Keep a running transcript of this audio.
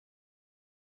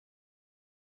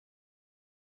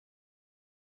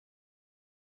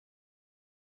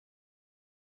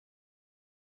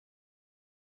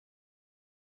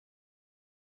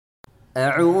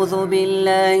أعوذ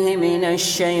بالله من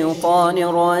الشيطان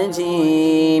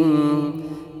الرجيم.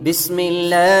 بسم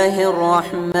الله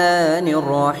الرحمن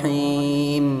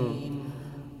الرحيم.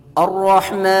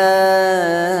 الرحمن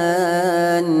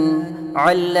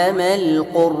علم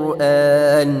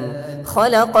القرآن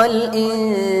خلق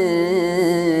الإنسان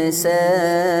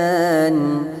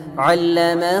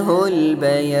علمه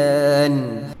البيان.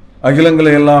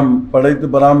 அகிலங்களை எல்லாம் படைத்து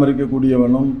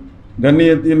பராமரிக்கக்கூடியவனும்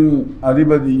கண்ணியத்தின்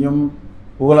அதிபதியும்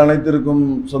புகழ் அனைத்திற்கும்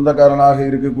சொந்தக்காரனாக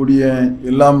இருக்கக்கூடிய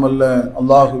எல்லாம் வல்ல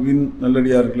அல்லாஹுவின்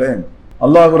நல்லடியார்களே,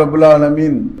 அல்லாஹு ரப்புல்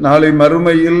ஆலமீன் நாளை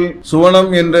மறுமையில்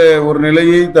சுவனம் என்ற ஒரு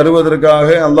நிலையை தருவதற்காக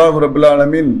அல்லாஹு ரப்புல்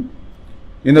ஆலமீன்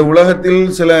இந்த உலகத்தில்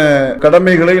சில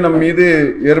கடமைகளை நம் மீது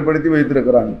ஏற்படுத்தி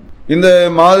வைத்திருக்கிறான். இந்த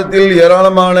மாதத்தில்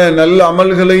ஏராளமான நல்ல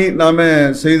அமல்களை நாம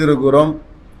செய்திருக்கிறோம்.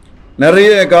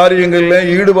 நிறைய காரியங்களில்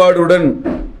ஈடுபாடுடன்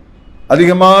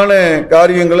அதிகமான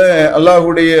காரியங்களை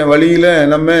அல்லாஹுடைய வழியில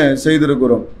நம்ம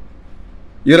செய்திருக்கிறோம்.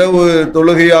 இரவு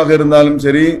தொழுகையாக இருந்தாலும்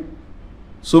சரி,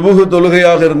 சுபுகு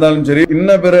தொழுகையாக இருந்தாலும் சரி, இன்ன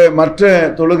பிற மற்ற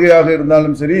தொழுகையாக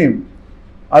இருந்தாலும் சரி,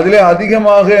 அதிலே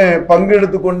அதிகமாக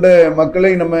பங்கெடுத்து கொண்ட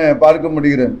மக்களை நம்ம பார்க்க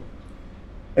முடிகிறது.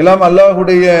 எல்லாம்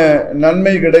அல்லாஹுடைய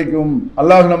நன்மை கிடைக்கும்,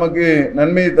 அல்லாஹ் நமக்கு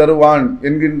நன்மை தருவான்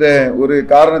என்கின்ற ஒரு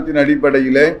காரணத்தின்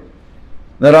அடிப்படையிலே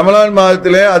இந்த ரமலான்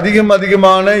மாதத்திலே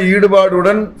அதிகமான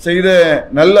ஈடுபாடுடன் செய்த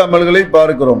நல்ல அமல்களை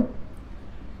பார்க்கிறோம்.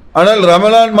 ஆனால்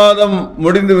ரமலான் மாதம்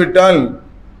முடிந்துவிட்டால்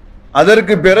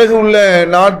அதற்கு பிறகு உள்ள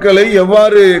நாட்களை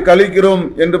எவ்வாறு கழிக்கிறோம்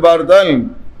என்று பார்த்தால்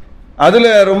அதுல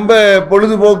ரொம்ப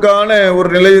பொழுதுபோக்கான ஒரு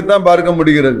நிலையை தான் பார்க்க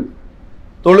முடிகிறது.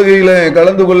 தொழுகையில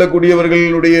கலந்து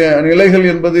கொள்ளக்கூடியவர்களுடைய நிலைகள்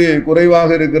என்பது குறைவாக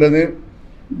இருக்கிறது.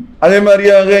 அதே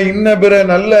மாதிரியாக இன்ன பிற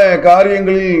நல்ல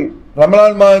காரியங்களில்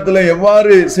ரமலான் மாதத்தில்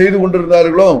எவ்வாறு செய்து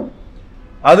கொண்டிருந்தார்களோ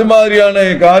அது மாதிரியான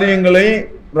காரியங்களை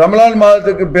ரமலான்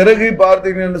மாதத்துக்கு பிறகு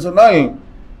பார்த்தீங்க என்று சொன்னால்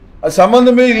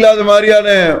சம்பந்தமே இல்லாத மாதிரியான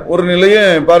ஒரு நிலையை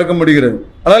பார்க்க முடிகிறது.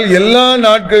 ஆனால் எல்லா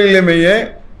நாட்களிலுமே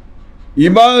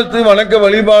இபாதத்து வணக்க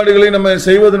வழிபாடுகளை நம்ம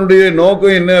செய்வதனுடைய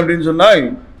நோக்கம் என்ன அப்படின்னு சொன்னால்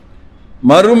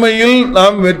மறுமையில்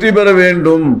நாம் வெற்றி பெற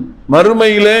வேண்டும்,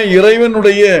 மறுமையிலே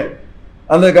இறைவனுடைய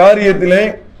அந்த காரியத்திலே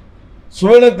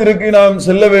சுவனத்திற்கு நாம்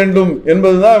செல்ல வேண்டும்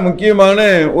என்பதுதான் முக்கியமான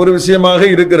ஒரு விஷயமாக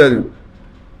இருக்கிறது.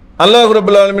 அல்லாஹ்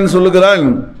ரப்பல் ஆலமீன் சொல்லுகிறான்,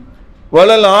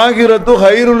 வலல் ஆகிரத்து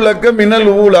ஹைருல் லக்க மினல்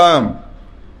ஊலா.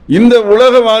 இந்த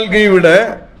உலக வாழ்க்கையை விட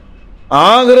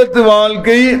ஆகிரத்து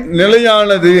வாழ்க்கை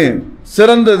நிலையானது,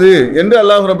 சிறந்தது என்று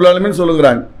அல்லாஹ் ரப்பல் ஆலமீன்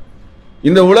சொல்லுகிறான்.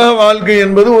 இந்த உலக வாழ்க்கை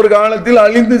என்பது ஒரு காலத்தில்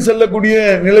அழிந்து செல்லக்கூடிய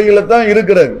நிலையில தான்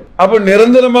இருக்கிறது. அப்ப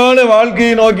நிரந்தரமான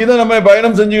வாழ்க்கையை நோக்கி தான் நம்ம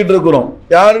பயணம் செஞ்சுக்கிட்டு இருக்கிறோம்.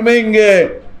 யாருமே இங்கே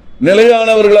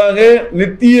நிலையானவர்களாக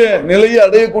நித்திய நிலையை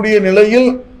அடையக்கூடிய நிலையில்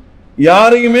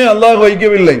யாரையுமே அல்லாஹ்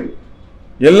வைக்கவில்லை.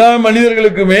 எல்லா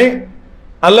மனிதர்களுக்குமே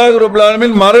அல்லாஹ் ரப்பல்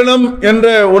ஆலமீன் மரணம் என்ற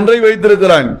ஒன்றை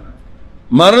வைத்திருக்கிறான்.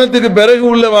 மரணத்துக்கு பிறகு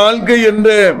உள்ள வாழ்க்கை என்ற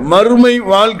மறுமை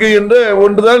வாழ்க்கை என்ற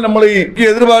ஒன்றுதான் நம்மளை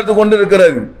எதிர்பார்த்து கொண்டு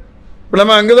இருக்கிறது. இப்போ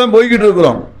நம்ம அங்கதான் போய்கிட்டு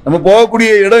இருக்கிறோம். நம்ம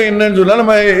போகக்கூடிய இடம் என்னன்னு சொன்னால்,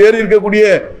 நம்ம ஏறி இருக்கக்கூடிய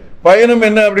பயணம்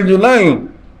என்ன அப்படின்னு சொன்னால்,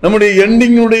 நம்முடைய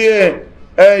எண்டிங்குடைய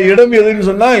இடம் எதுன்னு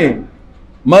சொன்னால்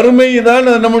மறுமை தான்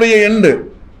நம்முடைய எண்டு.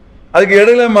 அதுக்கு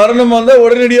இடையில மரணம் வந்தால்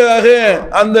உடனடியாக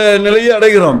அந்த நிலையை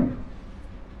அடைகிறோம்.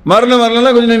 மரணம்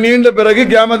வரலன்னா கொஞ்சம் நீண்ட பிறகு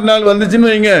கியாமத் நாள் வந்துச்சுன்னு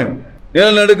வைங்க,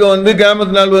 நிலநடுக்கம் வந்து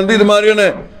கியாமத் நாள் வந்து இது மாதிரியான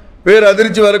பேர்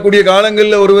அதிர்ச்சி வரக்கூடிய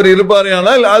காலங்களில் ஒருவர் இருப்பார்.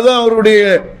 ஆனால் அதுதான் அவருடைய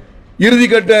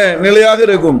இறுதிக்கட்ட நிலையாக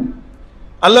இருக்கும்.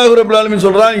 அல்லாஹ் ரப்பல் ஆலமீன்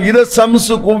சொல்றான், இத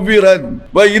சம்சு குவ்விரத்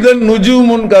வ இதல்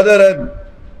நுஜூமுன் கதரத்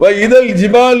வ இதல்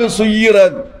ஜிபாலு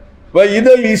சுய்யிரத் வ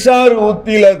இதல் இஷார்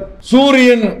உத்திலத்.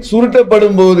 சூரியன்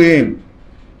சுருட்டப்படும் போது,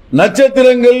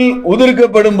 நட்சத்திரங்கள்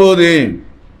உதிர்க்கப்படும் போது,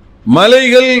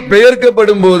 மலைகள்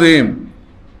பெயர்க்கப்படும் போது,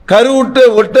 கருவுட்ட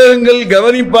ஒட்டகங்கள்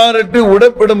கவனிப்பாரட்டு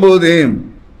உடப்படும் போது,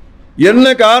 என்ன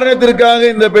காரணத்திற்காக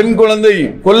இந்த பெண் குழந்தை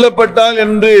கொல்லப்பட்டால்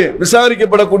என்று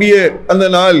விசாரிக்கப்படக்கூடிய அந்த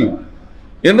நாள்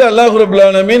என்று அல்லாஹ் ரப்பல்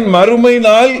ஆலமீன் மறுமை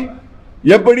நாள்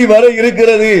எப்படி வர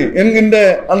இருக்கிறது என்கின்ற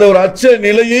அந்த ஒரு அச்ச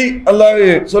நிலையை அல்லாஹ்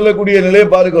சொல்லக்கூடிய நிலையை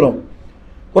பார்க்கிறோம்.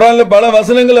 குர்ஆன்ல பல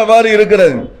வசனங்கள் அவ்வாறு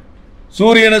இருக்கிறது.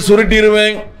 சூரியனை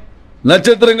சுருட்டிடுவேன்,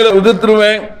 நட்சத்திரங்களை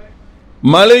உதிர்த்துருவேன்,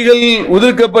 மலைகள்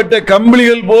உதிர்க்கப்பட்ட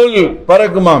கம்பளிகள் போல்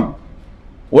பறக்குமாம்.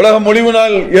 உலக முடிவு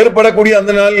நாள் ஏற்படக்கூடிய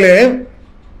அந்த நாளிலே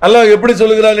அல்லாஹ் எப்படி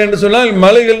சொல்லுகிறான் என்று சொன்னால்,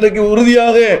 மலைகளுக்கு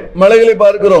உறுதியாக மலைகளை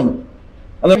பார்க்கிறோம்.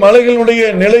 அந்த மலைகளுடைய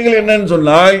நிலைகள் என்னன்னு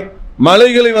சொன்னால்,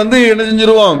 மலைகளை என்ன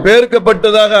செஞ்சிருவோம்,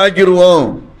 பெயர்க்கப்பட்டதாக ஆக்கிடுவோம்,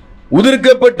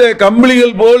 உதிர்க்கப்பட்ட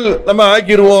கம்பளிகள் போல் நம்ம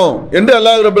ஆக்கிடுவோம் என்று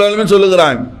அல்லாஹ் ரப்பல் ஆலமீன்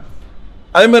சொல்லுகிறான்.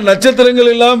 அதே மாதிரி நட்சத்திரங்கள்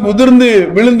எல்லாம் உதிர்ந்து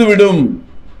விழுந்து விடும்,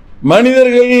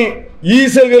 மனிதர்கள்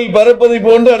ஈசல்கள் பறப்பதை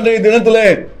போன்று அன்றைய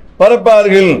தினத்தில்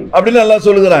பறப்பார்கள் அப்படின்னு அல்லாஹ்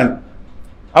சொல்லுகிறான்.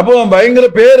 அப்போ பயங்கர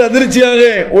பேர் அதிர்ச்சியாக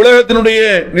உலகத்தினுடைய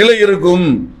நிலை இருக்கும்.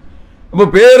 அப்ப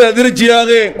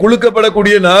பேரதிர்ச்சியாக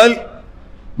குலுக்கப்படக்கூடிய நாள்,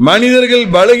 மனிதர்கள்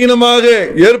பலகீனமாக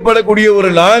ஏற்படக்கூடிய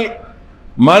ஒரு நாள்,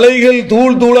 மலைகள்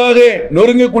தூள் தூளாக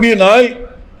நொறுங்கக்கூடிய நாள்,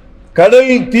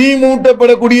 கடல் தீ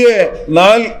மூட்டப்படக்கூடிய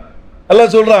நாள்.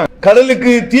 அல்லாஹ் சொல்றான்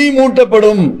கடலுக்கு தீ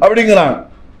மூட்டப்படும் அப்படிங்கிறான்.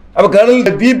 அப்ப கடல்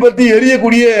தீ பத்தி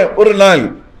எரியக்கூடிய ஒரு நாள்.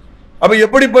 அப்ப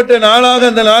எப்படிப்பட்ட நாளாக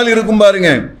அந்த நாள் இருக்கும் பாருங்க.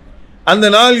 அந்த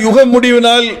நாள் யுக முடிவு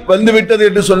நாள் வந்து விட்டது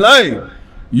என்று சொன்னால்,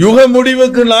 யுக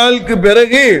முடிவுக்கு நாளுக்கு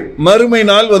பிறகு மறுமை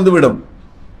நாள் வந்துவிடும்,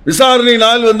 விசாரணை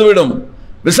நாள் வந்துவிடும்.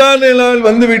 விசாரணை நாள்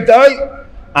வந்துவிட்டால்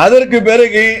அதற்கு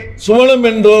பிறகு சுவனம்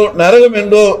என்றோ நரகம்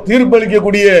என்றோ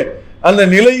தீர்ப்பளிக்கக்கூடிய அந்த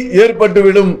நிலை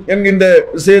ஏற்பட்டுவிடும் என்கின்ற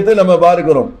விஷயத்தை நம்ம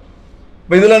பார்க்கிறோம்.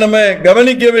 இதுல நம்ம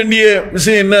கவனிக்க வேண்டிய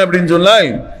விஷயம் என்ன அப்படின்னு சொன்னால்,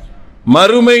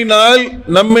 மறுமை நாள்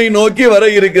நம்மை நோக்கி வர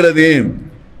இருக்கிறது.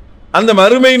 அந்த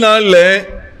மறுமை நாள்ல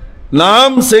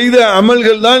நாம் செய்த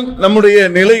அமல்கள் தான் நம்முடைய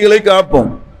நிலைகளை காப்போம்.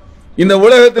 இந்த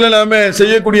உலகத்தில் நாம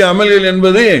செய்யக்கூடிய அமல்கள்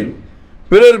என்பது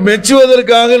பிறர்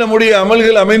மெச்சுவதற்காக நம்முடைய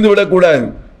அமல்கள் அமைந்து விடக்கூடாது.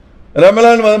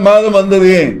 ரமலான் மாதம்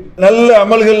வந்தது, நல்ல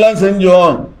அமல்கள்லாம்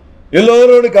செஞ்சோம்,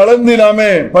 எல்லோரோடு கலந்து நாம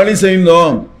பணி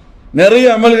செய்தோம், நிறைய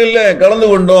அமல்கள்ல கலந்து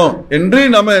கொண்டோம் என்று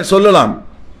நாம சொல்லலாம்,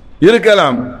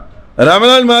 இருக்கலாம்.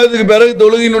 ரமலான் மாதத்துக்கு பிறகு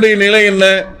தொழுகையினுடைய நிலை என்ன?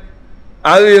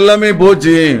 அது எல்லாமே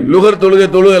போச்சு. லுகர் தொழுகை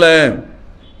தொழுகல,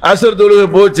 அசர் தொழுகை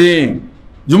போச்சு,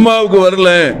 ஜும்மாவுக்கு வரல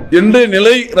என்ற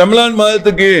நிலை ரமலான்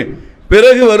மாதத்துக்கு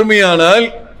பிறகு வறுமையானால்,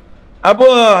 அப்போ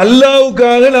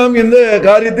அல்லாஹ்வுக்காக நாம் இந்த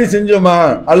காரியத்தை செஞ்சோமா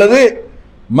அல்லது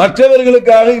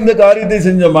மற்றவர்களுக்காக இந்த காரியத்தை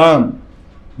செஞ்சோமா?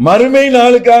 மறுமை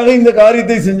நாளுக்காக இந்த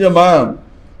காரியத்தை செஞ்சோமா?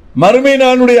 மறுமை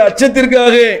நாளுடைய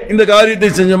அச்சத்திற்காக இந்த காரியத்தை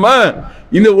செஞ்சோமா?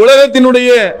 இந்த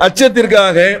உலகத்தினுடைய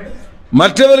அச்சத்திற்காக,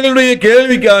 மற்றவர்களுடைய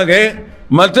கேள்விக்காக,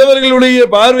 மற்றவர்களுடைய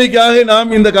பார்வைக்காக நாம்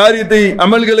இந்த காரியத்தை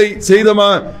அமல்களை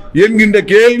செய்தோமா என்கின்ற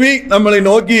கேள்வி நம்மளை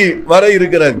நோக்கி வர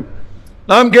இருக்கிறது.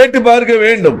 நாம் கேட்டு பார்க்க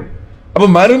வேண்டும். அப்ப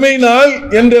மறுமை நாள்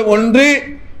என்ற ஒன்று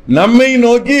நம்மை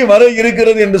நோக்கி வர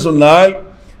இருக்கிறது என்று சொன்னால்,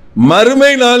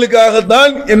 மறுமை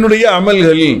நாளுக்காகத்தான் என்னுடைய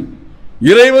அமல்கள்,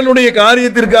 இறைவனுடைய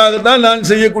காரியத்திற்காகத்தான் நான்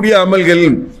செய்யக்கூடிய அமல்கள்,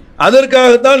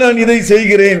 அதற்காகத்தான் நான் இதை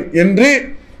செய்கிறேன் என்று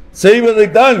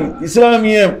செய்வதைத்தான்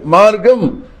இஸ்லாமிய மார்க்கம்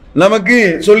நமக்கு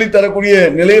சொல்லி தரக்கூடிய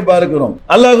நிலையை பார்க்கிறோம்.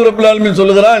 அல்லாஹ் ரப்பல் ஆலமீன்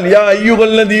சொல்லுகிறான், யா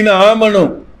அய்யுஹல்லதீன ஆமனு,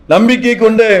 நம்பிக்கை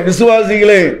கொண்ட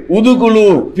விசுவாசிகளே, உதுகுலு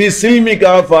ஃபி சில்மி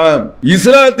காஃபா,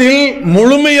 இஸ்லாத்தில்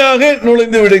முழுமையாக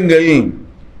நுழைந்து விடுங்கள்,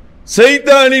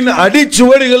 சைத்தானின்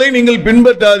அடிச்சுவடுகளை நீங்கள்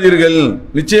பின்பற்றாதீர்கள்,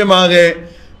 நிச்சயமாக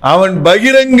அவன்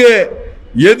பகிரங்க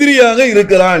எதிரியாக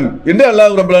இருக்கிறான் என்று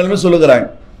அல்லாஹ் ரப்பல் ஆலமீன் சொல்லுகிறான்.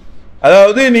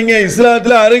 அதாவது நீங்க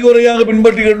இஸ்லாத்துல அரைகுறையாக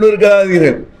பின்பற்றி கொண்டு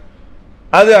இருக்கிறார்கள்,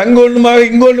 அது அங்கொன்றுமாக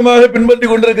இங்கொன்றுமாக பின்பற்றி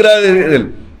கொண்டிருக்கிறார்கள்,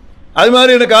 அது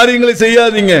மாதிரியான காரியங்களை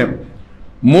செய்யாதீங்க,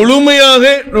 முழுமையாக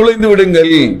நுழைந்து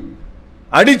விடுங்கள்,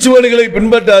 அடிச்சுவடுகளை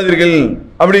பின்பற்றாதீர்கள்.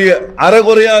 அப்படி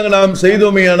அறகுறையாக நாம்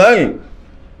செய்தோமேயானால்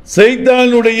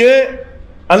சைத்தானுடைய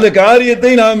அந்த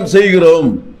காரியத்தை நாம் செய்கிறோம்,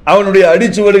 அவனுடைய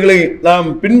அடிச்சுவடுகளை நாம்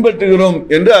பின்பற்றுகிறோம்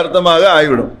என்று அர்த்தமாக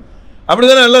ஆகிவிடும்.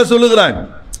 அப்படித்தானே அல்லாஹ் சொல்லுகிறான்.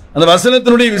 அந்த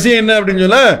வசனத்தினுடைய விஷயம் என்ன அப்படின்னு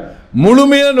சொன்னா,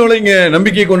 முழுமையா நுழைங்க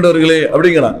நம்பிக்கை கொண்டவர்களே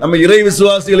அப்படிங்கிறான். நம்ம இறை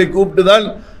விசுவாசிகளை கூப்பிட்டு தான்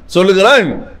சொல்லுகிறான்,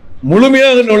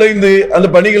 முழுமையாக நுழைந்து அந்த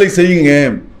பணிகளை செய்யுங்க,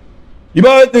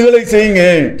 இபாதத்துகளை செய்யுங்க,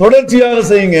 தொடர்ச்சியாக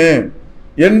செய்யுங்க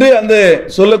என்று அந்த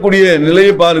சொல்லக்கூடிய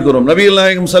நிலையை பார்க்கிறோம். நபிகள்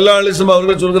நாயகம் ஸல்லல்லாஹு அலைஹி வஸல்லம்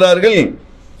அவர்கள் சொல்கிறார்கள்,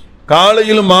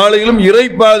 காலையிலும் மாலையிலும்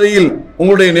இறைப்பாதையில்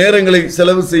உங்களுடைய நேரங்களை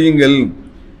செலவு செய்யுங்கள்.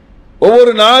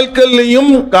 ஒவ்வொரு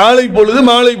நாட்கள்லையும் காலை பொழுது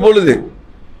மாலை பொழுது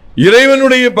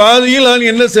இறைவனுடைய பாதையில் நான்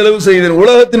என்ன செலவு செய்தேன்?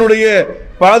 உலகத்தினுடைய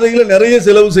பாதையில் நிறைய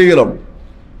செலவு செய்கிறோம்.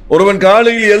 ஒருவன்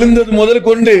காலையில் எழுந்தது முதல்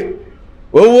கொண்டு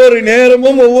ஒவ்வொரு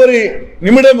நேரமும் ஒவ்வொரு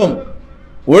நிமிடமும்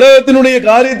உலகத்தினுடைய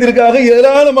காரியத்திற்காக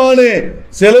ஏராளமான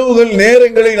செலவுகள்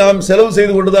நேரங்களை நாம் செலவு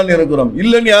செய்து கொண்டுதான் இருக்கிறோம்.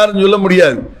 இல்லைன்னு யாரும் சொல்ல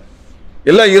முடியாது.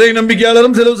 எல்லா இறை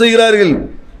நம்பிக்கையாளரும் செலவு செய்கிறார்கள்,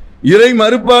 இறை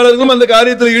மறுப்பாளர்களும் அந்த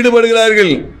காரியத்தில்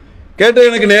ஈடுபடுகிறார்கள். கேட்ட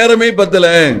எனக்கு நேரமே பத்தல,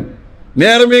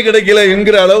 நேரமே கிடைக்கல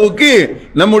என்கிற அளவுக்கு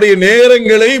நம்முடைய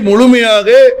நேரங்களை முழுமையாக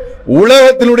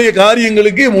உலகத்தினுடைய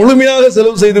காரியங்களுக்கு முழுமையாக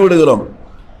செலவு செய்து விடுகிறோம்.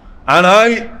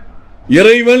 ஆனால்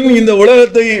இறைவன் இந்த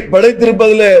உலகத்தை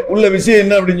படைத்திருப்பதில் உள்ள விஷயம்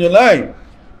என்ன அப்படின்னு சொன்னால்,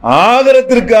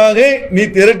 ஆகரத்திற்காக நீ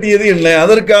திரட்டியது என்ன,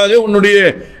 அதற்காக உன்னுடைய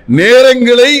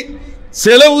நேரங்களை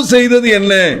செலவு செய்தது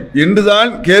என்ன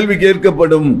என்றுதான் கேள்வி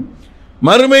கேட்கப்படும்.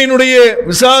 மறுமையினுடைய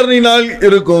விசாரணை நாள்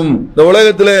இருக்கும். இந்த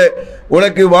உலகத்தில்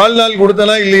உனக்கு வாழ்நாள்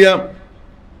கொடுத்தனா இல்லையா,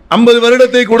 50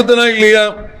 வருடத்தை கொடுத்தனா இல்லையா,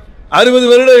 60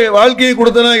 வருட வாழ்க்கையை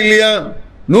கொடுத்தனா இல்லையா,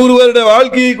 100 வருட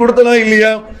வாழ்க்கையை கொடுத்தனா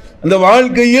இல்லையா, அந்த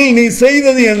வாழ்க்கையில் நீ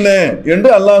செய்தது என்ன என்று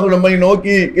அல்லாஹ் நம்மை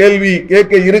நோக்கி கேள்வி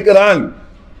கேட்க இருக்கிறான்.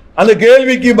 அந்த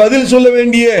கேள்விக்கு பதில் சொல்ல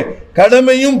வேண்டிய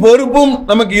கடமையும் பொறுப்பும்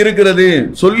நமக்கு இருக்கிறது,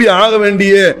 சொல்லி ஆக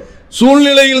வேண்டிய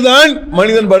சூழ்நிலையில் தான்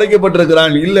மனிதன்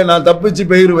படைக்கப்பட்டிருக்கிறான். இல்லை நான் தப்பிச்சு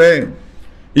போயிருவேன்,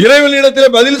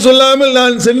 இறைவனிடத்தில் பதில் சொல்லாமல்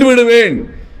நான் சென்று விடுவேன்,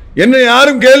 என்னை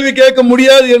யாரும் கேள்வி கேட்க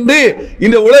முடியாது என்று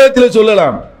இந்த உலகத்தில்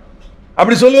சொல்லலாம்.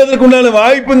 அப்படி சொல்வதற்குண்டான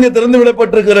வாய்ப்பு இங்கே திறந்து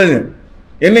விடப்பட்டிருக்கிறது.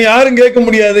 என்னை யாரும் கேட்க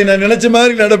முடியாது, நான் நினைச்ச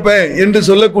மாதிரி நடப்பேன் என்று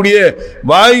சொல்லக்கூடிய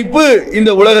வாய்ப்பு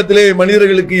இந்த உலகத்திலே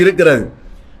மனிதர்களுக்கு இருக்கிறது.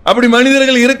 அப்படி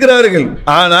மனிதர்கள் இருக்கிறார்கள்.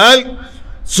 ஆனால்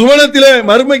சுவனத்திலே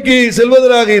மறுமைக்கு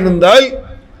செல்வதாக இருந்தால்,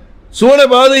 சுவன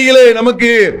பாதையிலே நமக்கு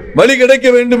வழி கிடைக்க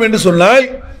வேண்டும் என்று சொன்னால்,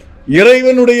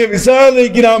 இறைவனுடைய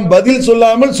விசாரணைக்கு நாம் பதில்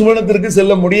சொல்லாமல் சுவனத்திற்கு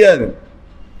செல்ல முடியாது.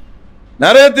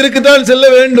 நரகத்திற்கு தான் செல்ல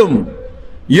வேண்டும்.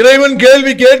 இறைவன்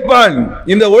கேள்வி கேட்பான்.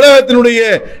 இந்த உலகத்தினுடைய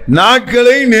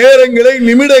நாட்களை, நேரங்களை,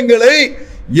 நிமிடங்களை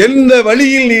எந்த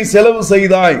வழியில் நீ செலவு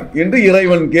செய்தாய் என்று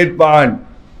இறைவன் கேட்பான்.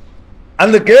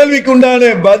 அந்த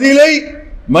கேள்விக்குண்டான பதிலை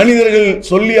மனிதர்கள்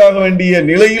சொல்லியாக வேண்டிய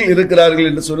நிலையில் இருக்கிறார்கள்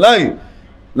என்று சொன்னால்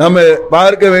நம்ம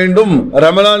பார்க்க வேண்டும்.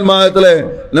 ரமலான் மாதத்தில்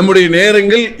நம்முடைய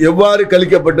நேரங்கள் எவ்வாறு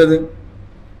கழிக்கப்பட்டது,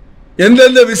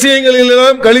 எந்தெந்த விஷயங்களில்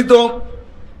எல்லாம் கழித்தோம்.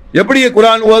 எப்படி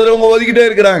குர்ஆன் ஓதுறவங்க ஓதிக்கிட்டே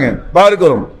இருக்கிறாங்க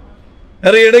பார்க்கிறோம்.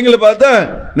 நிறைய இடங்களில் பார்த்தா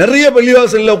நிறைய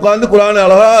பள்ளிவாசலில் உட்கார்ந்து குர்ஆன்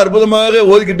அழகா அற்புதமாக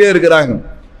ஓதிக்கிட்டே இருக்கிறாங்க.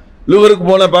 லுகருக்கு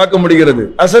போனா பார்க்க முடிகிறது,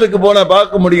 அசருக்கு போனா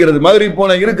பார்க்க முடிகிறது, மகரிப்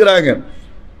போனா இருக்கிறாங்க.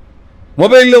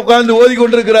 மொபைலில் உட்கார்ந்து ஓதி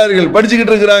கொண்டிருக்கிறார்கள்,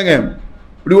 படிச்சுக்கிட்டு இருக்கிறாங்க.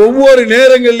 இப்படி ஒவ்வொரு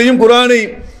நேரங்களிலையும் குர்ஆனை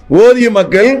ஓதிய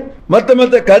மக்கள்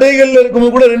மற்ற கடைகளில்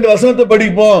இருக்கும்போது கூட 2 வசனத்தை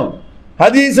படிப்போம்,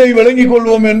 ஹதீஸை விளங்கிக்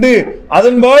கொள்வோம் என்று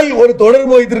அதன்பால் ஒரு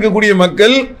தொடர்பு வைத்திருக்கக்கூடிய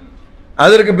மக்கள்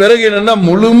அதற்கு பிறகு என்னன்னா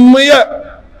முழுமையா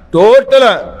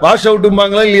டோட்டலா வாஷ்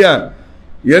அவுட்டும்பாங்களா இல்லையா,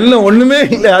 எல்லாம் ஒண்ணுமே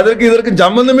இல்லை, அதற்கு இதற்கு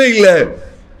சம்பந்தமே இல்லை,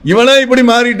 இவனா இப்படி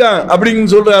மாறிட்டான்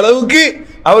அப்படின்னு சொல்ற அளவுக்கு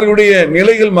அவர்களுடைய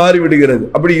நிலைகள் மாறிவிடுகிறது.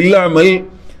 அப்படி இல்லாமல்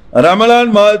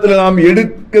ரமலான் மாதத்தில் நாம்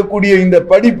எடுக்கக்கூடிய இந்த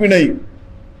படிப்பினை,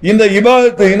 இந்த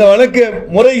இபாதத்து, இந்த வணக்க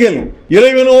முறைகள்,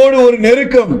 இறைவனோடு ஒரு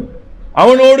நெருக்கம்,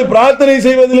 அவனோடு பிரார்த்தனை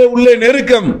செய்வதில் உள்ள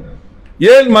நெருக்கம்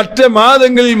ஏன் மற்ற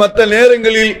மாதங்களில் மற்ற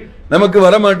நேரங்களில் நமக்கு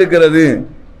வரமாட்டுகிறது?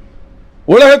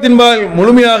 உலகத்தின்பால்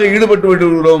முழுமையாக ஈடுபட்டு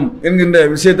விடுகிறோம் என்கின்ற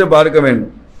விஷயத்தை பார்க்க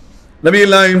வேண்டும்.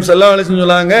 நபியல்லாஹு ஸல்லல்லாஹு அலைஹி வஸல்லம்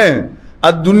சொன்னாங்க,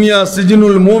 அத்துன்யா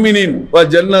சிஜ்னுல் மூமினின் வ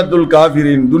ஜன்னத்துல்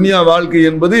காஃபிரின். துன்யா வாழ்க்கை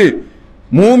என்பது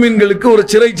மூமின்களுக்கு ஒரு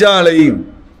சிறைச்சாலை,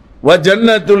 வ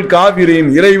ஜன்னத்துல் காஃபிரின்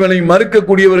இறைவனை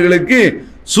மறுக்கக்கூடியவர்களுக்கு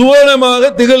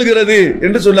சுவனமாக திகழ்கிறது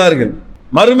என்று சொன்னார்கள்.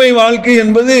 மறுமை வாழ்க்கை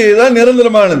என்பது தான்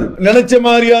நிரந்தரமானது. நினைச்ச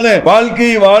மாதிரியான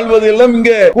வாழ்க்கையை வாழ்வது எல்லாம்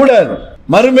இங்க கூடாது.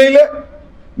 மறுமையில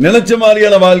நினைச்ச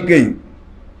மாதிரியான வாழ்க்கை,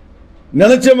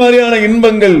 நினைச்ச மாதிரியான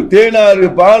இன்பங்கள், தேனாறு,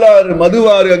 பாலாறு,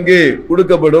 மதுவாறு அங்கே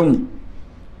கொடுக்கப்படும்.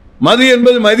 மது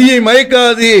என்பது மதியை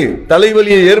மயக்காது,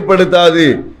 தலைவலியை ஏற்படுத்தாது,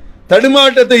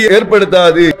 தடுமாட்டத்தை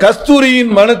ஏற்படுத்தாது.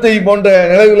 கஸ்தூரியின் மனத்தை போன்ற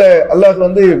நிலையில அல்லாஹ்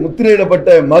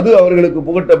முத்திரையிடப்பட்ட மது அவர்களுக்கு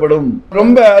புகட்டப்படும்.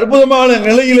 ரொம்ப அற்புதமான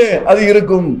நிலையிலே அது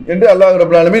இருக்கும் என்று அல்லாஹ்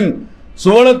ரப்பல் ஆலமீன்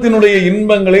சுவனத்தினுடைய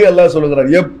இன்பங்களை அல்லாஹ்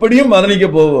சொல்லுகிறார். எப்படியும் மரணிக்க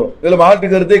போவோம், இதுல மாற்று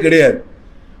கருத்தே கிடையாது.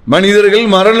 மனிதர்கள்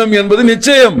மரணம் என்பது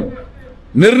நிச்சயம்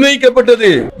நிர்ணயிக்கப்பட்டது.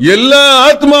 எல்லா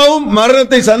ஆத்மாவும்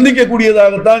மரணத்தை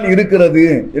சந்திக்கக்கூடியதாகத்தான் இருக்கிறது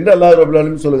என்று அல்லாஹ் ரப்பல்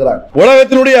ஆலமீன் சொல்லுகிறார்.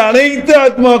 உலகத்தினுடைய அனைத்து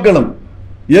ஆத்மாக்களும்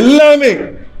எல்லாமே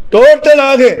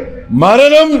டோட்டலாக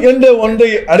மரணம் என்ற ஒன்றை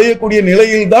அடையக்கூடிய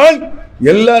நிலையில் தான்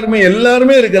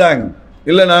எல்லாருமே இருக்கிறாங்க.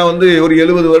 இல்ல நான் ஒரு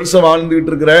 70 வருஷம்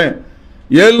வாழ்ந்துகிட்டு இருக்கிறேன்,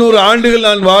 700 ஆண்டுகள்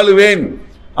நான் வாழுவேன்,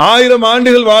 1000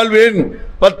 ஆண்டுகள் வாழ்வேன்,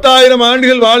 10,000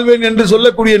 ஆண்டுகள் வாழ்வேன் என்று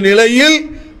சொல்லக்கூடிய நிலையில்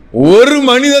ஒரு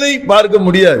மனிதனை பார்க்க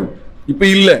முடியாது. இப்ப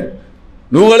இல்ல.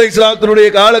 நூஹ் அலைஹிஸ்ஸலாத்தினுடைய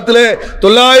காலத்துல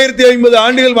 950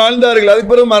 ஆண்டுகள் வாழ்ந்தார்கள்.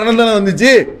 அதுக்கு பிறகு மரணம் தானே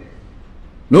வந்துச்சு.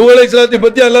 நூஹ் அலைஹிஸ்ஸலாத்தை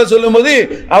பத்தி அல்லாஹ் சொல்லும்போது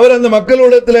அவர் அந்த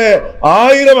மக்களோடத்துல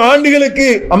 1000 ஆண்டுகளுக்கு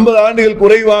 50 ஆண்டுகள்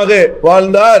குறைவாக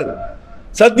வாழ்ந்தார்.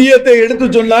 சத்தியத்தை எடுத்து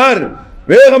சொன்னார்,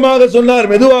 வேகமாக சொன்னார்,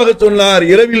 மெதுவாக சொன்னார்,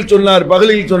 இரவில் சொன்னார்,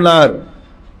 பகலில் சொன்னார்.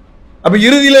 அப்ப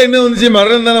இறுதியில என்ன வந்துச்சு?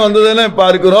 மரணம் தானே வந்ததுன்னு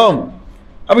பார்க்கிறோம்.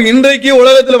 அப்ப இன்றைக்கு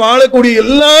உலகத்தில் வாழக்கூடிய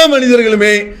எல்லா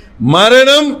மனிதர்களுமே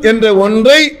மரணம் என்ற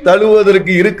ஒன்றை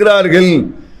தழுவதற்கு இருக்கிறார்கள்.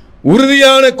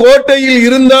 உறுதியான கோட்டையில்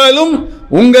இருந்தாலும்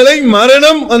உங்களை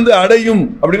மரணம் அடையும்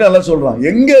அப்படின்னு அல்லாஹ் சொல்றான்.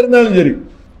 எங்க இருந்தாலும் சரி,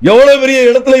 எவ்வளவு பெரிய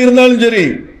இடத்துல இருந்தாலும் சரி,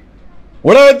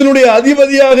 உலகத்தினுடைய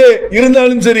அதிபதியாக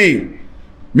இருந்தாலும் சரி,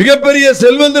 மிகப்பெரிய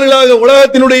செல்வந்தர்களாக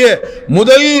உலகத்தினுடைய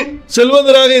முதல்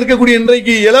செல்வந்தராக இருக்கக்கூடிய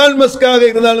இன்றைக்கு எலான் மஸ்காக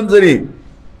இருந்தாலும் சரி,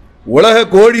 உலக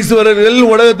கோடீஸ்வரர்கள்,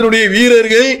 உலகத்தினுடைய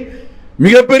வீரர்கள்,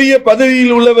 மிகப்பெரிய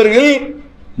பதவியில் உள்ளவர்கள்,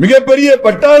 மிகப்பெரிய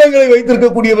பட்டாளங்களை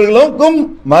வைத்திருக்கக்கூடியவர்களுக்கும்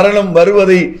மரணம்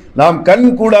வருவதை நாம் கண்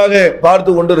கூடாக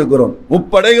பார்த்து கொண்டிருக்கிறோம்.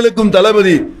 முப்படைகளுக்கும்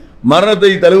தளபதி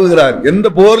மரணத்தை தழுவுகிறார். எந்த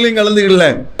போர்லையும் கலந்துகள்ல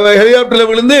ஹெலிகாப்டர்ல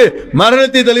விழுந்து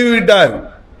மரணத்தை தழுவி விட்டார்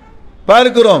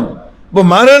பார்க்கிறோம். இப்ப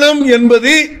மரணம்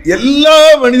என்பது எல்லா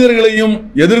மனிதர்களையும்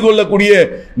எதிர்கொள்ளக்கூடிய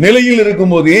நிலையில்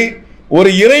இருக்கும்போது ஒரு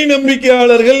இறை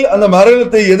நம்பிக்கையாளர்கள் அந்த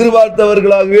மரணத்தை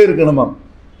எதிர்பார்த்தவர்களாகவே இருக்கணுமா.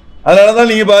 அதனாலதான்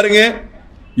நீங்க பாருங்க,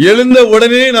 எழுந்த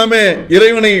உடனே நாம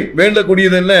இறைவனை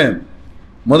வேண்டக்கூடியது என்ன?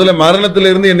 முதல்ல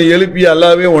மரணத்திலிருந்து என்னை எழுப்பிய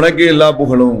அல்லாவே உனக்கே எல்லா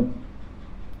புகழும்.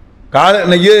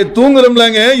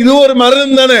 தூங்குறோம்லாங்க, இது ஒரு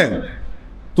மரணம் தானே.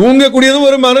 தூங்கக்கூடியது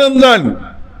ஒரு மரணம் தான்.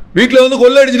 வீட்டில் வந்து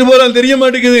கொள்ளை அடிச்சுட்டு போறான், தெரிய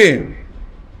மாட்டேங்குது.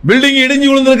 பில்டிங் இடிஞ்சு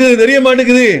விழுந்திருக்குது, தெரிய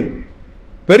மாட்டேங்குது.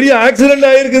 பெரிய ஆக்சிடென்ட்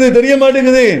ஆயிருக்குது, தெரிய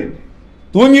மாட்டேங்குது.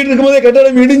 தூங்கிட்டு இருக்கும் போதே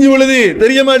கட்டடம் இடிஞ்சு விழுது,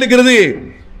 தெரிய மாட்டேங்கிறது.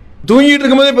 தூங்கிட்டு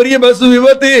இருக்கும் போதே பெரிய பஸ்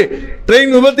விபத்து,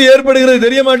 ட்ரெயின் விபத்து ஏற்படுகிறது,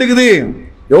 தெரிய மாட்டேங்குது.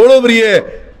 எவ்வளவு பெரிய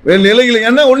நிலையில்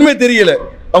என்ன உண்மை தெரியல.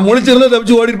 அவன் முழிச்சிருந்தா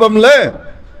தப்பிச்சு ஓடி இருப்பான்ல.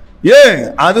 ஏன்?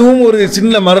 அதுவும் ஒரு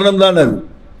சின்ன மரணம் தான். அது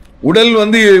உடல்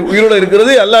வந்து உயிரோட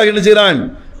இருக்கிறது. அல்லாஹ் என்ன செய்யறான்?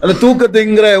 அந்த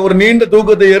தூக்கத்தைங்கிற ஒரு நீண்ட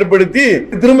தூக்கத்தை ஏற்படுத்தி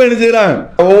திரும்ப என்ன செய்யறான்?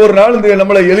 ஒவ்வொரு நாளும்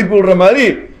நம்மளை எழுப்பி விடுற மாதிரி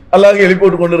அல்லாஹ் எழுப்பி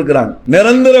விட்டு கொண்டு இருக்கிறான்.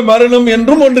 நிரந்தர மரணம்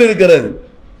என்றும் ஒன்று இருக்கிறது.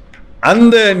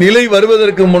 அந்த நிலை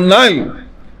வருவதற்கு முன்னால்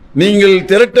நீங்கள்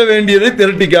திரட்ட வேண்டியதை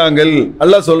திரட்டிக்காங்கள்.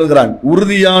 அல்லாஹ் சொல்லுகிறான்,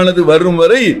 உறுதியானது வரும்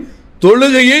வரை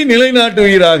தொழுகையை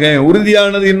நிலைநாட்டுவீராக.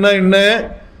 உறுதியானது என்ன?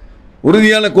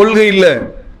 உறுதியான கொள்கை இல்ல,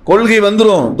 கொள்கை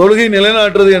வந்துடும். தொழுகை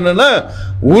நிலைநாட்டுறது என்னன்னா,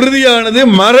 உறுதியானது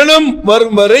மரணம்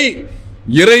வரும் வரை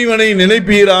இறைவனை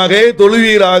நினைப்பீராக,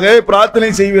 தொழுவீராக, பிரார்த்தனை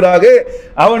செய்வீராக,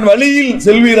 அவன் வழியில்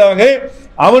செல்வீராக,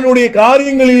 அவனுடைய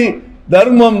காரியங்களில்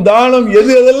தர்மம் தானம்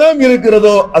எது எதெல்லாம்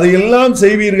இருக்கிறதோ அதையெல்லாம்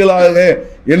செய்வீர்களாக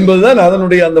என்பதுதான்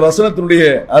அதனுடைய அந்த வசனத்தினுடைய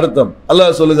அர்த்தம்.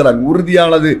 அல்லாஹ் சொல்லுகிறான்,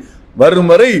 உறுதியானது வரும்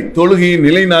வரை தொழுகையை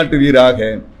நிலைநாட்டுவீராக.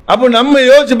 அப்ப நம்ம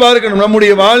யோசிச்சு பார்க்கணும்,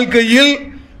 நம்முடைய வாழ்க்கையில்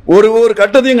ஒரு ஒரு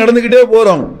கட்டத்தையும் கடந்துகிட்டே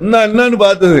போறோம். என்னன்னு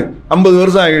பார்த்தது 50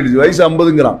 வருஷம் ஆகிடுச்சு, வயசு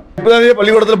 50ங்கிறான். இப்பதானே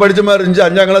பள்ளிக்கூடத்தில் படிச்ச மாதிரி இருந்துச்சு,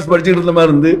 5ஆம் கிளாஸ் படிச்சுட்டு இருந்த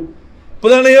மாதிரி இருந்து.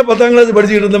 இப்பதானே 10ஆம் கிளாஸ்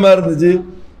படிச்சுட்டு இருந்த மாதிரி இருந்துச்சு.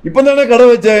 இப்பதானே கடை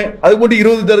வச்சேன், அது போட்டு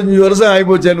 25 வருஷம் ஆகி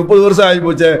போச்சேன், 30 வருஷம் ஆகி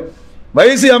போச்சேன்,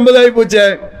 வயசு 50 ஆகி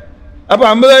போச்சேன். அப்ப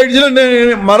 50 ஆயிடுச்சுன்னா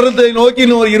மரணத்தை நோக்கி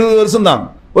இன்னும் ஒரு 20 வருஷம் தான்,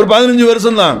 ஒரு 15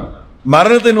 வருஷம் தான்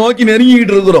மரணத்தை நோக்கி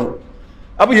நெருங்கிக்கிட்டு இருக்கிறோம்.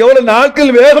 அப்ப எவ்வளவு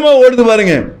நாட்கள் வேகமா ஓடுது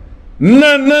பாருங்க.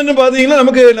 என்னன்னு பாத்தீங்கன்னா,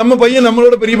 நமக்கு நம்ம பையன்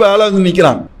நம்மளோட பெரிய ஆளா வந்து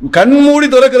நிக்கிறான். கண் மூடி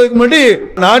திறக்கிறதுக்கு முன்னாடி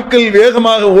நாட்கள்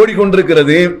வேகமாக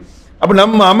ஓடிக்கொண்டிருக்கிறது. அப்ப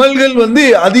நம்ம அமல்கள் வந்து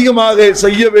அதிகமாக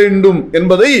செய்ய வேண்டும்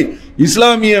என்பதை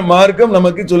இஸ்லாமிய மார்க்கம்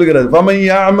நமக்கு சொல்கிறது.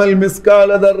 ஃபமையாமல்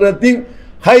மிஸ்கால தர்ரத்தின்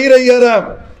ஹைரையரா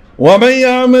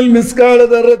வமையாமல் மிஸ்கால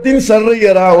தர்ரத்தின்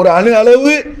சர்ரையரா. ஒரு அணு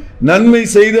அளவு நன்மை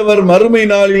செய்தவர் மறுமை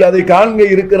நாளில் அதை காண்க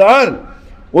இருக்கிறார்,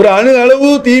 ஒரு அணு அளவு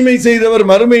தீமை செய்தவர்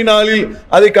மறுமை நாளில்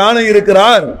அதை காண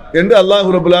இருக்கிறார் என்று அல்லாஹ்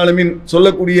ரப்பல் ஆலமீன்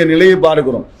சொல்லக்கூடிய நிலையை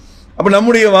பார்க்கிறோம். அப்ப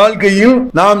நம்முடைய வாழ்க்கையில்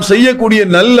நாம் செய்யக்கூடிய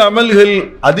நல்ல அமல்கள்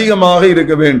அதிகமாக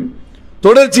இருக்க வேண்டும்,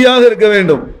 தொடர்ச்சியாக இருக்க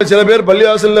வேண்டும். சில பேர்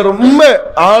பள்ளிவாசல்ல ரொம்ப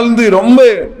ஆழ்ந்து ரொம்ப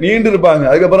நீண்டு இருப்பாங்க,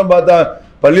 அதுக்கப்புறம் பார்த்தா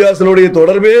பள்ளிவாசலுடைய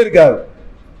தொடர்பே இருக்காது.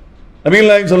 நபிகள்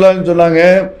நாயகம் சொன்னாங்க,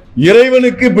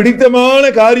 இறைவனுக்கு பிடித்தமான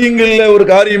காரியங்கள்ல ஒரு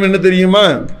காரியம் என்ன தெரியுமா?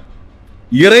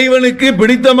 இறைவனுக்கு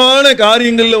பிடித்தமான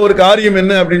காரியங்கள்ல ஒரு காரியம்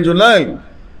என்ன அப்படின்னு சொன்னால்,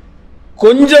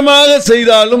 கொஞ்சமாக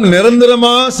செய்தாலும்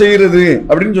நிரந்தரமா செய்யறது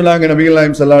அப்படின்னு சொன்னாங்க நபிகள்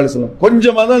நாயகம் ஸல்லல்லாஹு அலைஹி வஸல்லம்.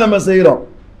 கொஞ்சமா தான் நம்ம செய்யறோம்,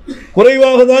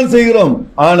 குறைவாக தான் செய்கிறோம்,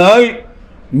 ஆனால்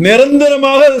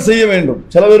நிரந்தரமாக அதை செய்ய வேண்டும்.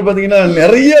 சில பேர் பார்த்தீங்கன்னா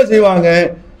நிறைய செய்வாங்க,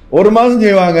 ஒரு மாசம்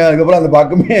செய்வாங்க, அதுக்கப்புறம் அந்த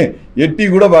பக்கமே எட்டி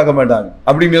கூட பார்க்க மாட்டாங்க.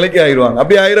 அப்படி நிலைக்கு ஆயிடுவாங்க.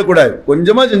 அப்படி ஆயிடக்கூடாது.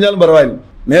 கொஞ்சமா செஞ்சாலும் பரவாயில்லை,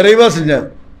 நிறைவா செஞ்சேன்,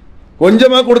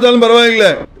 கொஞ்சமா கொடுத்தாலும் பரவாயில்லை,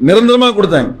 நிரந்தரமா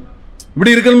கொடுத்தாங்க,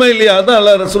 இப்படி இருக்கணுமா இல்லையா? அதான்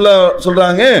அல்லாஹ் ரசூலுல்லாஹ்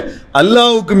சொல்றாங்க,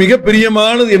 அல்லாஹ்வுக்கு மிக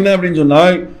பிரியமானது என்ன அப்படின்னு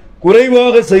சொன்னால்,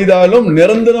 குறைவாக செய்தாலும்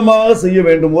நிரந்தரமாக செய்ய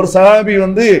வேண்டும். ஒரு சஹாபி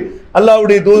வந்து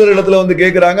அல்லாஹ்வுடைய தூதர் இடத்துல வந்து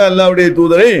கேட்கிறாங்க, அல்லாஹ்வுடைய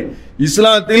தூதரை,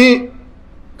 இஸ்லாத்தில்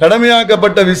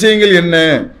கடமையாக்கப்பட்ட விஷயங்கள் என்ன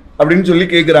அப்படின்னு சொல்லி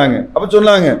கேட்கிறாங்க. அப்ப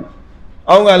சொன்னாங்க,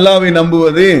 அவங்க அல்லாஹ்வை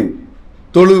நம்புவது,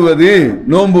 தொழுவது,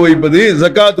 நோன்பு வைப்பது,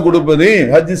 ஜக்காத் கொடுப்பது,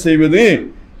 ஹஜ் செய்வது,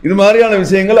 இது மாதிரியான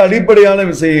விஷயங்கள் அடிப்படையான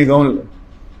விஷயங்கள்.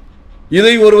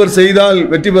 இதை ஒருவர் செய்தால்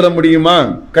வெற்றி பெற முடியுமா?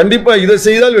 கண்டிப்பா இதை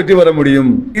செய்தால் வெற்றி பெற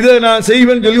முடியும், இதை நான்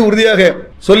செய்வேன் சொல்லி உறுதியாக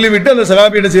சொல்லிவிட்டு அந்த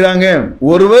சஹாபி என்ன செய்றாங்க,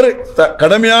 ஒருவர்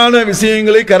கடமையான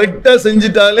விஷயங்களை கரெக்டா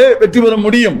செஞ்சிட்டாலே வெற்றி பெற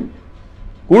முடியும்.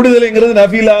 கூடுதல்ங்கிறது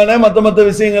நஃபிலான மற்ற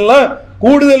விஷயங்கள்லாம்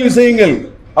கூடுதல் விஷயங்கள்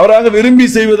அவராக விரும்பி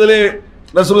செய்வதிலே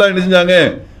ரசூலுல்லாஹ் என்ன செஞ்சாங்க,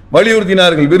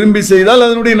 வலியுறுத்தினார்கள். விரும்பி செய்தால்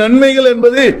அதனுடைய நன்மைகள்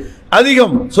என்பது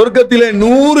அதிகம். சொர்க்கத்திலே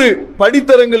 100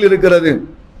 படித்தரங்கள் இருக்கிறது,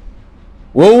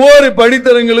 ஒவ்வொரு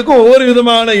படித்தரங்களுக்கும் ஒவ்வொரு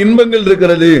விதமான இன்பங்கள்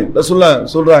இருக்கிறது ரசூலுல்லாஹ்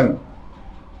சொல்றாங்க.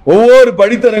 ஒவ்வொரு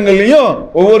படித்தரங்கள்லையும்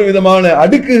ஒவ்வொரு விதமான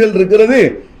அடுக்குகள் இருக்கிறது,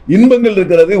 இன்பங்கள்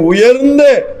இருக்கிறது. உயர்ந்த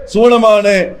சூனமான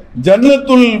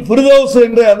ஜன்னத்துல் ஃபிர்தௌஸ்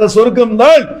என்ற அந்த சொர்க்கம்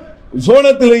தான்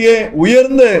சோனத்திலேயே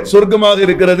உயர்ந்த சொர்க்கமாக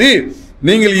இருக்கிறது.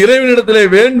 நீங்கள் இறைவனிடத்திலே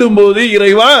வேண்டும் போது,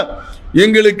 இறைவா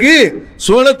எங்களுக்கு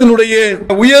சோனத்தினுடைய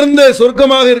உயர்ந்த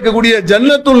சொர்க்கமாக இருக்கக்கூடிய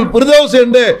ஜன்னத்துல் ஃபிர்தௌஸ்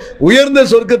என்ற உயர்ந்த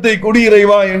சொர்க்கத்தை கொடி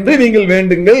இறைவா என்று நீங்கள்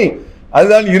வேண்டுங்கள்.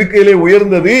 அதுதான் இருக்கையிலே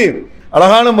உயர்ந்தது.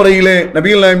 அழகான முறையிலே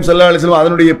நபிகள் நாயகம் ஸல்லல்லாஹு அலைஹி வஸல்லம்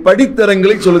அதனுடைய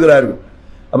படித்தரங்களை சொல்கிறார்கள்.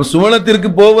 அப்ப சுவனத்திற்கு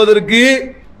போவதற்கு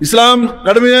இஸ்லாம்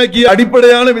கடமையாக்கிய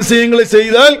அடிப்படையான விஷயங்களை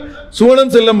செய்தால்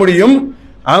சுவனம் செல்ல முடியும்.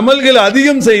 அமல்கள்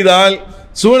அதிகம் செய்தால்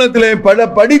சுவனத்திலே பல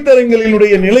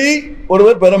படித்தரங்களினுடைய நிலையை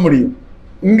ஒருவர் பெற முடியும்.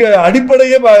 இங்க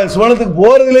அடிப்படையே சுவனத்துக்கு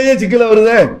போறதிலேயே சிக்கல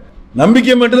வருது.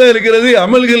 நம்பிக்கை மட்டும்தான் இருக்கிறது.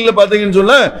 அமல்களில் பார்த்தீங்கன்னு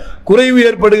சொன்னா குறைவு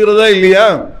ஏற்படுகிறதா இல்லையா?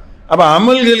 அப்ப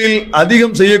அமல்களில்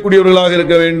அதிகம் செய்யக்கூடியவர்களாக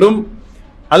இருக்க வேண்டும்.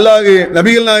 அல்லாஹ்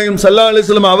நபிகள் நாயகம் ஸல்லல்லாஹு அலைஹி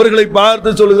வஸல்லம் அவர்களை பார்த்து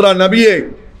சொல்கிறார், நபியே,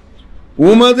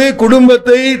 உமது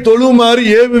குடும்பத்தை தொழுமாறு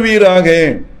ஏவுவீராக,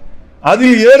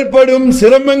 அதில் ஏற்படும்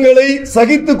சிரமங்களை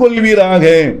சகித்துக் கொள்வீராக.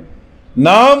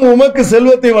 நாம் உமக்கு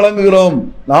செல்வத்தை வழங்குகிறோம்.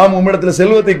 நாம் உம்மிடத்தில்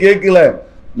செல்வத்தை கேட்கல,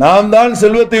 நாம் தான்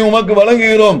செல்வத்தை உமக்கு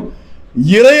வழங்குகிறோம்.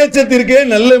 இறையச்சத்திற்கே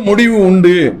நல்ல முடிவு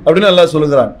உண்டு அப்படின்னு அல்லாஹ்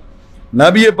சொல்லுகிறான்.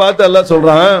 நபியை பார்த்து அல்லாஹ்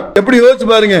சொல்றான், எப்படி யோசிச்சு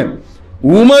பாருங்க,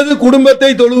 உமது குடும்பத்தை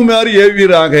தொழுமாறு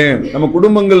ஏவுவீராக. நம்ம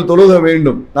குடும்பங்கள் தொழுக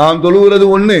வேண்டும். நாம் தொழுகிறது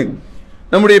ஒண்ணு,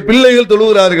 நம்முடைய பிள்ளைகள்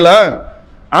தொழுகிறார்களா?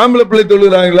 ஆம்பளை பிள்ளை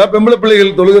தொழுகிறார்களா? பெம்பளை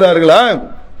பிள்ளைகள் தொழுகிறார்களா?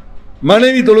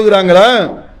 மனைவி தொழுகிறாங்களா?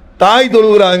 தாய்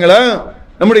தொழுகிறாங்களா?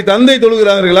 நம்முடைய தந்தை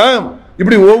தொழுகிறார்களா?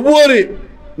 இப்படி ஒவ்வொரு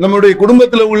நம்முடைய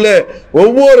குடும்பத்தில் உள்ள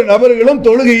ஒவ்வொரு நபர்களும்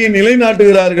தொழுகையை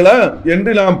நிலைநாட்டுகிறார்களா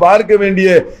என்று நாம் பார்க்க வேண்டிய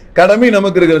கடமை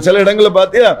நமக்கு இருக்கிறது. சில இடங்களை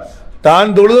பார்த்தியா, தான்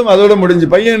தொழுதும் அதோட முடிஞ்சு.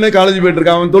 பையன் என்ன காலேஜ் போயிட்டு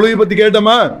இருக்கான், அவன் தொழுகை பத்தி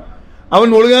கேட்டோமா?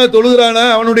 அவன் ஒழுங்காக தொழுகிறானா?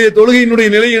 அவனுடைய தொழுகையினுடைய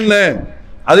நிலை என்ன?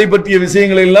 அதை பற்றிய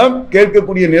விஷயங்களை எல்லாம்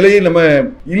கேட்கக்கூடிய நிலையை நம்ம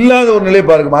இல்லாத ஒரு நிலை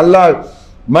பார்க்கணும். அல்லாஹ்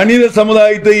மனித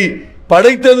சமுதாயத்தை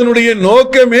படைத்ததனுடைய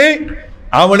நோக்கமே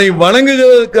அவனை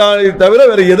வணங்குவதற்காக தவிர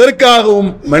வேற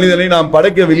எதற்காகவும் மனிதனை நாம்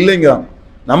படைக்கவில்லைங்கிறான்.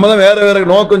 நம்ம தான் வேற வேற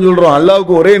நோக்கம் சொல்றோம்.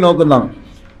 அல்லாஹ்வுக்கு ஒரே நோக்கம் தான்,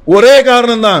 ஒரே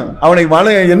காரணம் தான். அவனை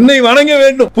என்னை வணங்க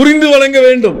வேண்டும், புரிந்து வணங்க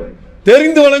வேண்டும்,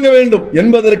 தெரிந்து வணங்க வேண்டும்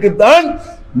என்பதற்குத்தான்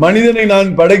மனிதனை நான்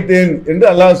படைத்தேன் என்று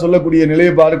அல்லாஹ் சொல்லக்கூடிய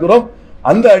நிலையை பார்க்கிறோம்.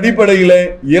 அந்த அடிப்படையில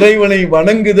இறைவனை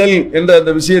வணங்குதல் என்ற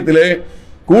அந்த விஷயத்திலே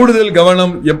கூடுதல்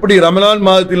கவனம் எப்படி ரமலான்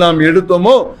மாதத்தில் நாம்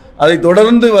எடுத்தோமோ அதை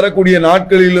தொடர்ந்து வரக்கூடிய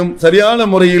நாட்களிலும் சரியான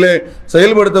முறையிலே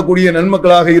செயல்படுத்தக்கூடிய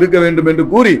நன்மக்களாக இருக்க வேண்டும் என்று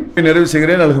கூறி நிறைவு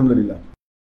செய்கிறேன். அல்ஹம்துலில்லாஹ்.